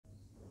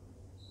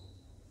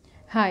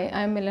Hi,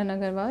 I'm Milan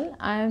Agarwal.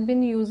 I have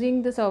been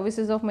using the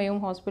services of Mayom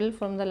Hospital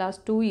from the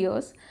last 2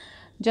 years.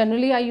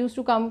 Generally, I used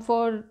to come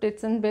for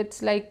tits and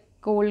bits like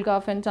cold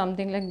cough and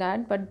something like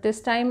that. But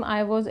this time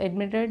I was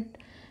admitted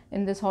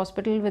in this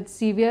hospital with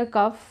severe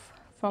cough.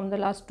 From the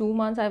last 2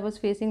 months, I was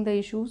facing the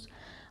issues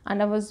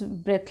and I was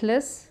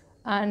breathless.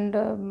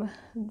 And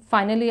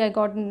finally, I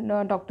got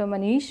Dr.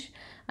 Manish,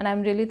 and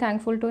I'm really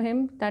thankful to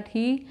him that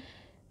he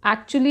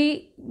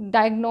actually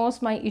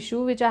diagnosed my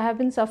issue, which I have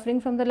been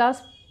suffering from the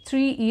last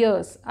 3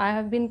 years. I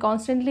have been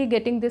constantly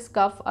getting this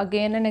cough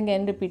again and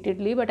again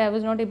repeatedly, but I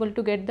was not able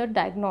to get the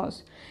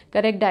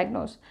correct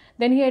diagnose.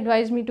 Then he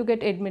advised me to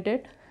get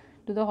admitted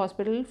to the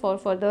hospital for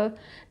further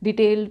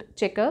detailed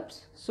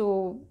checkups.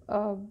 So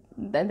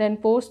then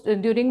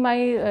during my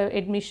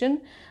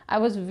admission, I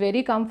was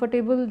very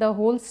comfortable. The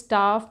whole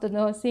staff, the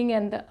nursing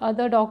and the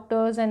other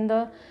doctors and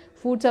the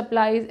food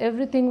supplies,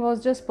 everything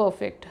was just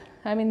perfect.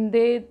 I mean,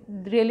 they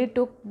really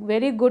took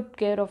very good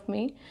care of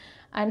me.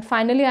 And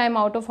finally, I am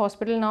out of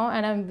hospital now,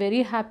 and I'm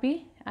very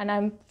happy and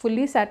I'm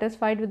fully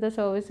satisfied with the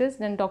services.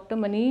 Then Dr.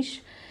 Manish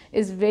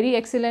is very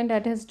excellent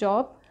at his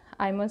job.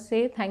 I must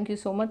say thank you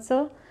so much,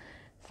 sir,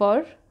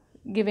 for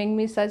giving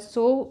me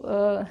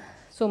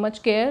so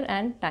much care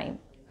and time.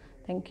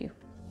 Thank you.